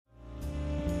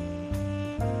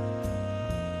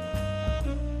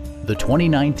the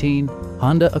 2019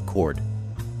 Honda Accord.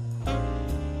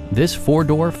 This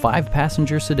four-door,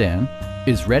 five-passenger sedan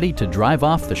is ready to drive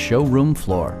off the showroom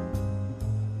floor.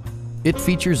 It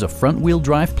features a front-wheel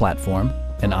drive platform,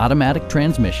 an automatic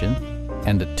transmission,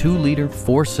 and a 2-liter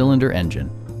four-cylinder engine.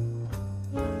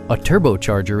 A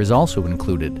turbocharger is also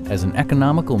included as an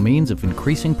economical means of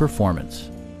increasing performance.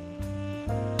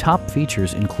 Top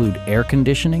features include air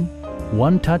conditioning,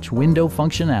 one-touch window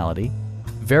functionality,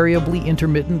 variably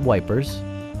intermittent wipers,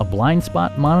 a blind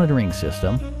spot monitoring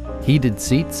system, heated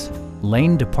seats,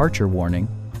 lane departure warning,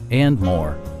 and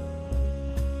more.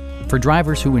 For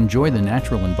drivers who enjoy the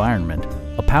natural environment,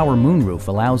 a power moonroof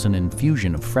allows an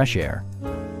infusion of fresh air.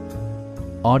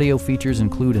 Audio features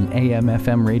include an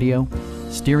AM/FM radio,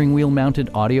 steering wheel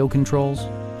mounted audio controls,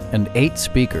 and 8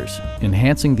 speakers,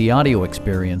 enhancing the audio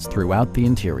experience throughout the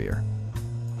interior.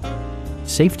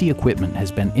 Safety equipment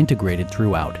has been integrated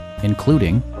throughout,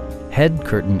 including head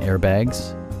curtain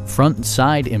airbags, front and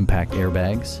side impact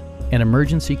airbags, an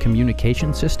emergency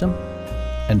communication system,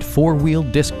 and 4-wheel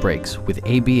disc brakes with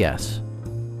ABS.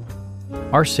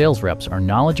 Our sales reps are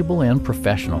knowledgeable and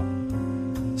professional.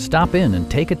 Stop in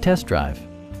and take a test drive.